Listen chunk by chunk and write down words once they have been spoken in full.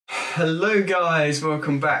Hello guys,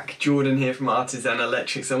 welcome back. Jordan here from Artisan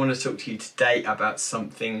Electrics. I want to talk to you today about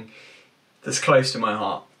something that's close to my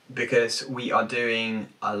heart because we are doing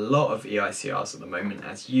a lot of EICRs at the moment,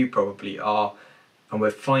 as you probably are, and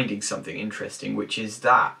we're finding something interesting, which is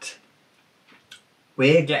that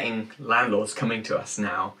we're getting landlords coming to us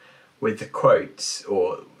now with the quotes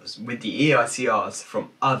or with the EICRs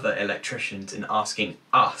from other electricians and asking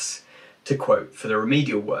us to quote for the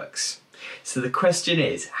remedial works. So the question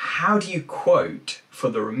is, how do you quote for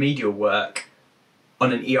the remedial work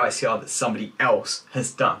on an EICR that somebody else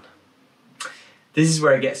has done? This is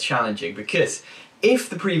where it gets challenging, because if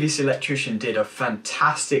the previous electrician did a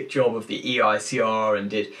fantastic job of the EICR and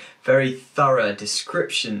did very thorough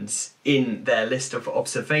descriptions in their list of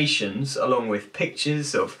observations along with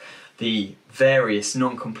pictures of the various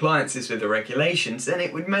non-compliances with the regulations, then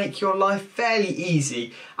it would make your life fairly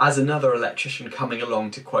easy as another electrician coming along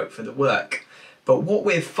to quote for the work. But what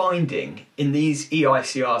we're finding in these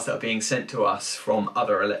EICRs that are being sent to us from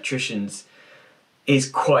other electricians is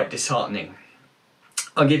quite disheartening.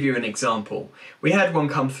 I'll give you an example. We had one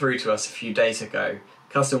come through to us a few days ago.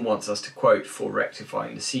 Custom wants us to quote for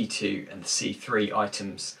rectifying the C2 and the C3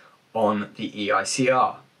 items on the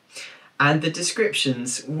EICR. And the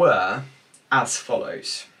descriptions were as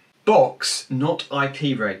follows. Box not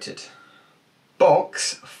IP rated.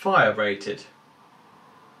 Box fire rated.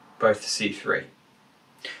 Both C3.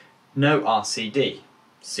 No RCD.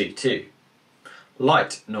 C2.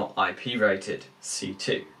 Light not IP rated.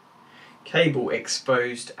 C2. Cable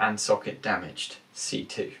exposed and socket damaged.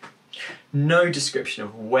 C2. No description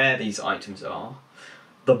of where these items are.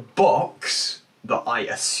 The box that I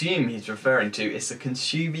assume he's referring to is the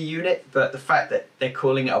consumer unit, but the fact that they're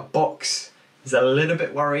calling it a box is a little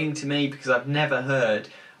bit worrying to me, because I've never heard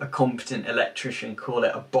a competent electrician call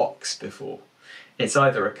it a box before. It's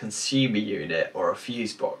either a consumer unit or a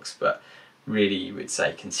fuse box, but really you would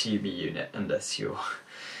say consumer unit unless you're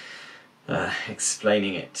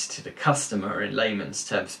explaining it to the customer in layman's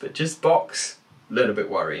terms, but just box, a little bit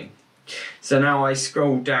worrying. So now I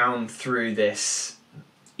scroll down through this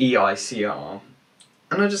EICR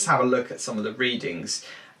and I just have a look at some of the readings,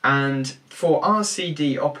 and for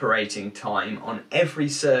RCD operating time on every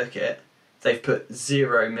circuit they've put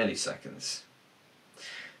 0 milliseconds.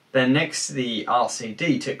 Then next to the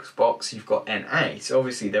RCD tick box you've got NA, so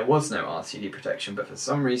obviously there was no RCD protection, but for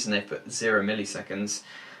some reason they've put 0 milliseconds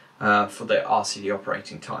for the RCD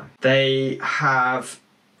operating time. They have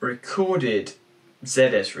recorded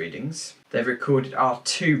ZS readings, they've recorded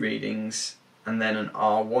R2 readings, and then an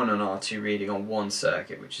R1 and R2 reading on one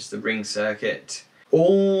circuit, which is the ring circuit.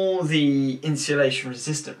 All the insulation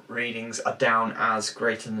resistant readings are down as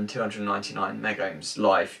greater than 299 megohms,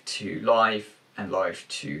 live to live and live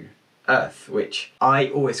to earth, which I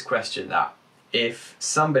always question that. If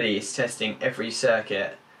somebody is testing every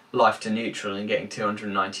circuit live to neutral and getting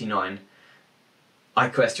 299, I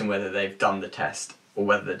question whether they've done the test or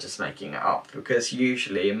whether they're just making it up, because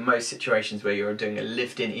usually in most situations where you're doing a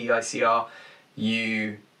lift-in EICR,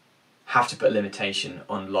 you have to put a limitation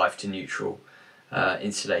on live to neutral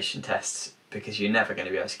installation tests, because you're never going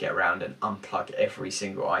to be able to get around and unplug every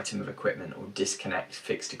single item of equipment or disconnect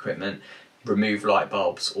fixed equipment, remove light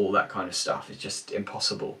bulbs, all that kind of stuff. It's just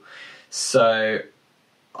impossible. So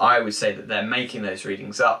I would say that they're making those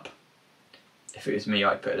readings up. If it was me,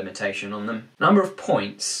 I'd put a limitation on them. Number of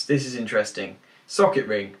points, this is interesting. Socket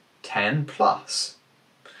ring, 10 plus.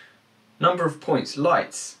 Number of points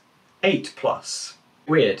lights, 8 plus.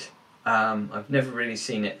 Weird. I've never really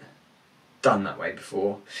seen it done that way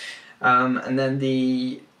before. And then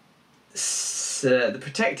the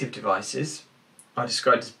protective devices are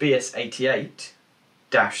described as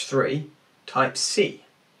BS88-3 type C.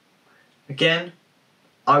 Again,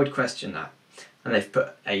 I would question that. And they've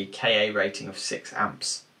put a KA rating of 6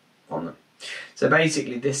 amps on them. So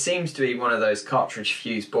basically this seems to be one of those cartridge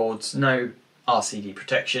fuse boards, no RCD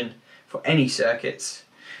protection for any circuits.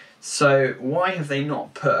 So why have they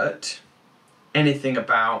not put anything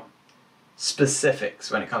about specifics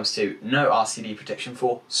when it comes to no RCD protection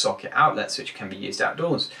for socket outlets, which can be used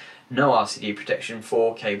outdoors, no RCD protection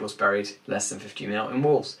for cables buried less than 50mm in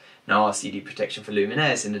walls, no RCD protection for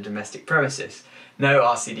luminaires in a domestic premises, no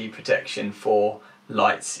RCD protection for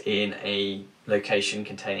lights in a location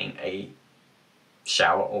containing a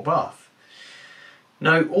shower or bath.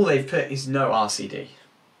 No, all they've put is no RCD.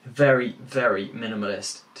 Very, very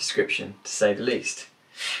minimalist description, to say the least.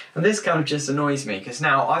 And this kind of just annoys me, because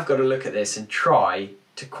now I've got to look at this and try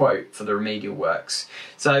to quote for the remedial works.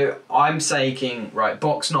 So I'm saying, right,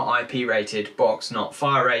 box not IP rated, box not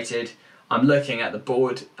fire rated. I'm looking at the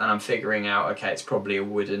board and I'm figuring out, okay, it's probably a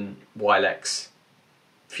wooden Wilex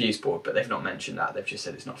fuse board, but they've not mentioned that. They've just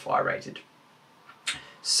said it's not fire rated.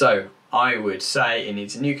 So I would say it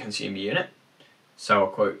needs a new consumer unit. So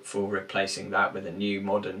I'll quote for replacing that with a new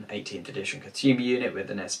modern 18th edition consumer unit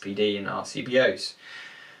with an SPD and RCBOs.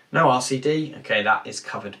 No RCD, okay, that is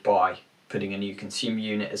covered by putting a new consumer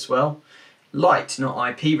unit as well. Light,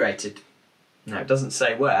 not IP rated. Now it doesn't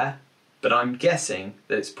say where, but I'm guessing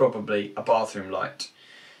that it's probably a bathroom light.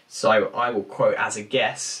 So I will quote as a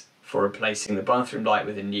guess for replacing the bathroom light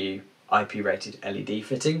with a new IP rated LED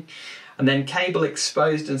fitting. And then cable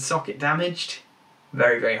exposed and socket damaged.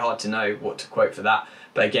 Very, very hard to know what to quote for that.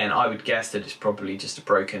 But again, I would guess that it's probably just a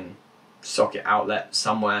broken socket outlet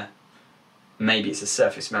somewhere. Maybe it's a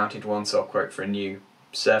surface mounted one, so I'll quote for a new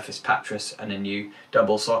surface pattress and a new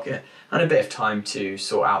double socket and a bit of time to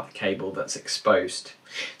sort out the cable that's exposed.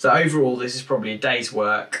 So overall, this is probably a day's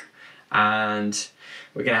work, and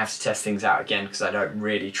we're going to have to test things out again because I don't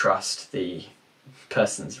really trust the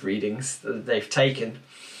person's readings that they've taken.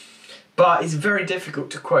 But it's very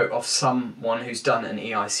difficult to quote off someone who's done an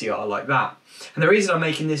EICR like that. And the reason I'm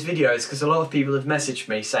making this video is because a lot of people have messaged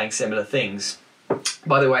me saying similar things.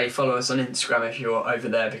 By the way, follow us on Instagram if you're over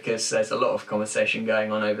there, because there's a lot of conversation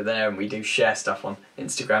going on over there, and we do share stuff on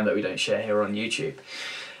Instagram that we don't share here on YouTube.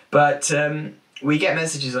 But we get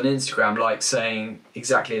messages on Instagram like saying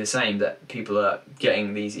exactly the same, that people are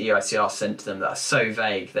getting these EICRs sent to them that are so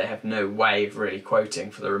vague they have no way of really quoting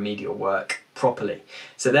for the remedial work properly.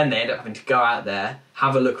 So then they end up having to go out there,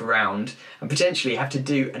 have a look around, and potentially have to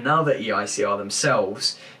do another EICR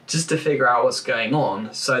themselves just to figure out what's going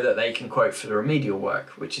on so that they can quote for the remedial work,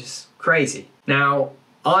 which is crazy. Now,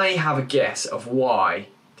 I have a guess of why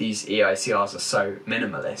these EICRs are so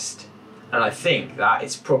minimalist, and I think that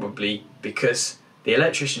it's probably because the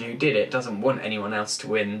electrician who did it doesn't want anyone else to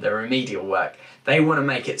win the remedial work. They want to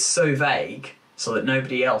make it so vague so that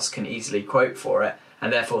nobody else can easily quote for it,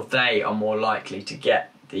 and therefore they are more likely to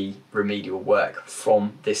get the remedial work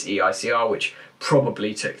from this EICR, which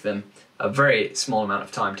probably took them a very small amount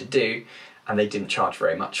of time to do, and they didn't charge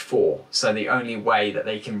very much for. So the only way that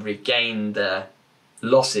they can regain the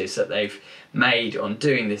losses that they've made on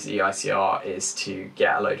doing this EICR is to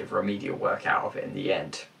get a load of remedial work out of it in the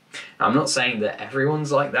end. Now, I'm not saying that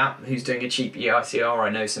everyone's like that who's doing a cheap EICR. I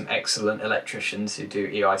know some excellent electricians who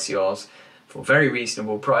do EICRs for very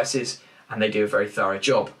reasonable prices, and they do a very thorough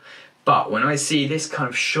job. But when I see this kind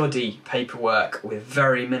of shoddy paperwork with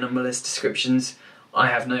very minimalist descriptions, I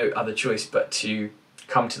have no other choice but to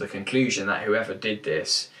come to the conclusion that whoever did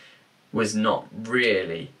this was not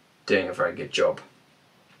really doing a very good job.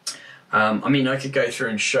 I mean, I could go through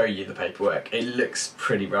and show you the paperwork. It looks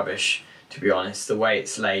pretty rubbish, to be honest. The way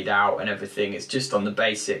it's laid out and everything is just on the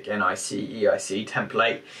basic NIC EIC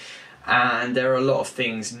template, and there are a lot of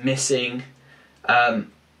things missing.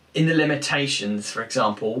 In the limitations, for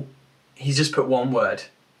example, he's just put one word: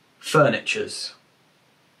 furnitures.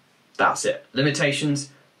 That's it. Limitations,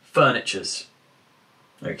 furnitures.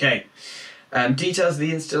 Okay. Details of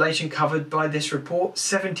the installation covered by this report: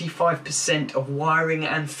 75% of wiring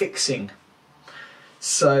and fixing.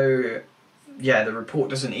 So, yeah, the report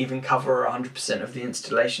doesn't even cover 100% of the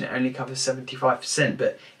installation, it only covers 75%,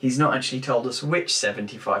 but he's not actually told us which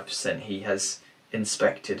 75% he has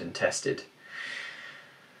inspected and tested.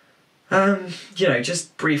 You know,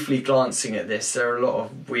 just briefly glancing at this, there are a lot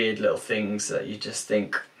of weird little things that you just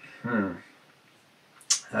think,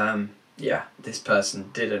 yeah, this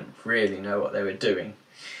person didn't really know what they were doing.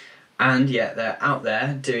 And yet they're out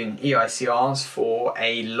there doing EICRs for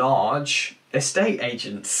a large estate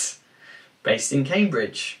agents based in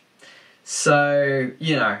Cambridge. So,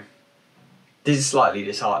 you know, this is slightly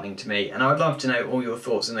disheartening to me, and I would love to know all your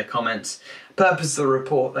thoughts in the comments. Purpose of the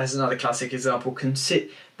report, there's another classic example.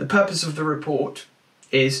 The purpose of the report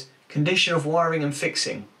is condition of wiring and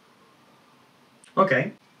fixing.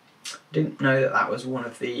 Okay, didn't know that that was one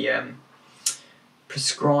of the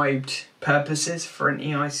prescribed purposes for an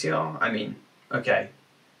EICR. I mean, okay,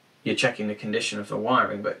 you're checking the condition of the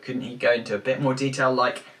wiring, but couldn't he go into a bit more detail,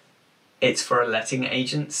 like it's for a letting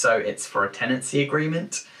agent, so it's for a tenancy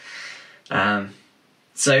agreement?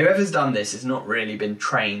 So whoever's done this has not really been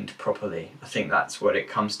trained properly. I think that's what it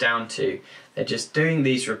comes down to. They're just doing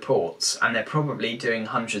these reports, and they're probably doing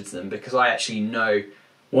hundreds of them, because I actually know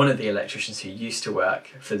one of the electricians who used to work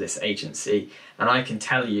for this agency, and I can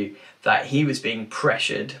tell you that he was being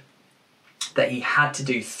pressured that he had to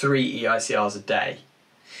do 3 EICRs a day.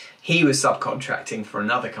 He was subcontracting for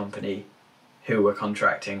another company who were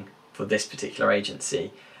contracting for this particular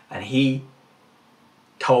agency, and he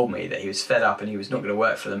told me that he was fed up and he was not going to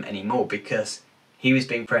work for them anymore because he was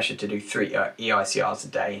being pressured to do 3 EICRs a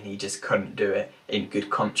day, and he just couldn't do it in good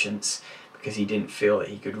conscience because he didn't feel that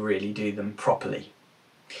he could really do them properly.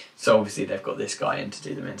 So obviously they've got this guy in to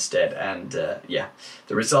do them instead, and yeah,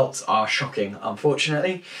 the results are shocking,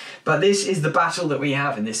 unfortunately. But this is the battle that we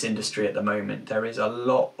have in this industry at the moment. There is a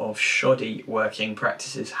lot of shoddy working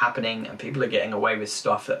practices happening, and people are getting away with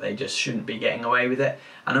stuff that they just shouldn't be getting away with it.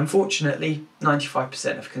 And unfortunately,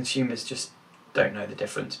 95% of consumers just don't know the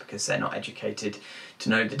difference because they're not educated to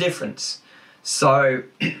know the difference. So,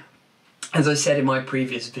 as I said in my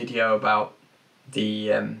previous video about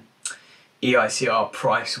the EICR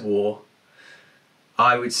price war,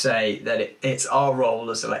 I would say that it's our role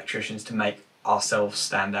as electricians to make ourselves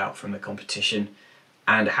stand out from the competition,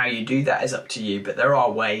 and how you do that is up to you, but there are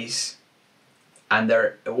ways, and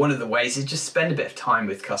one of the ways is just spend a bit of time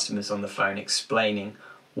with customers on the phone explaining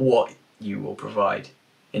what you will provide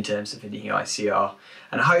in terms of an EICR,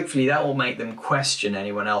 and hopefully that will make them question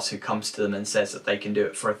anyone else who comes to them and says that they can do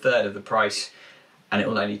it for a third of the price and it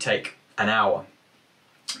will only take an hour.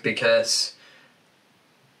 Because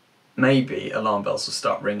maybe alarm bells will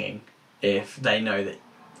start ringing if they know that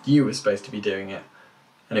you were supposed to be doing it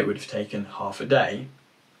and it would have taken half a day.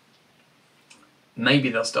 Maybe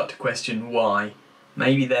they'll start to question why.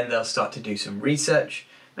 Maybe then they'll start to do some research.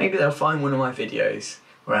 Maybe they'll find one of my videos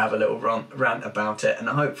where I have a little rant about it, and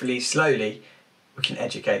hopefully slowly we can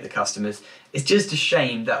educate the customers. It's just a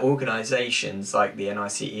shame that organisations like the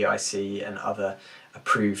NIC, EIC and other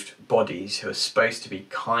approved bodies who are supposed to be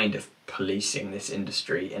kind of policing this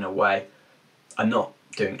industry in a way are not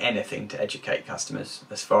doing anything to educate customers,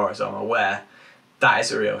 as far as I'm aware. That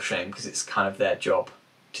is a real shame, because it's kind of their job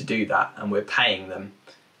to do that, and we're paying them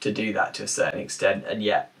to do that to a certain extent, and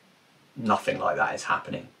yet nothing like that is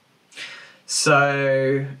happening.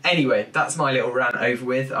 So anyway, that's my little rant over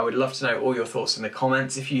with. I would love to know all your thoughts in the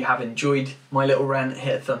comments. If you have enjoyed my little rant,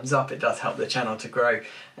 hit a thumbs up. It does help the channel to grow.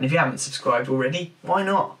 And if you haven't subscribed already, why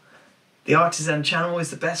not? The Artisan channel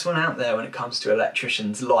is the best one out there when it comes to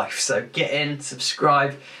electricians' life. So get in,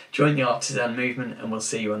 subscribe, join the Artisan movement, and we'll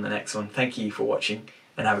see you on the next one. Thank you for watching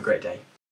and have a great day.